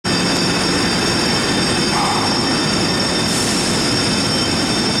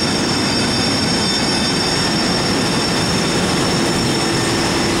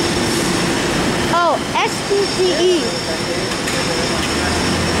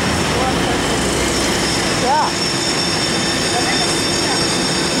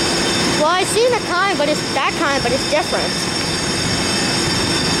kind, but it's that kind, but it's different.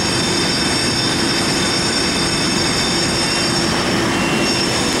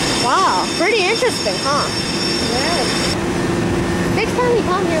 Wow, pretty interesting, huh? Yes. Next time we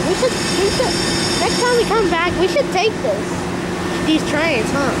come here, we should. Next time we come back, we should take these trains,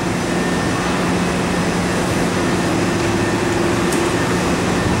 huh?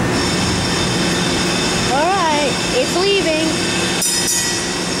 All right, it's leaving.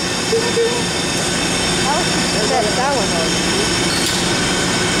 That one.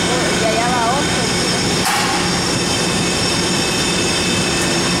 Y allá va otro.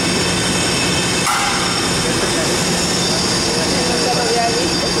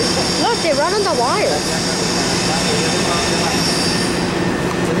 Look, they run on the wires.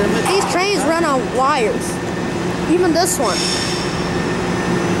 These trains run on wires. Even this one.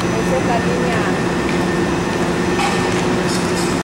 Esa es la línea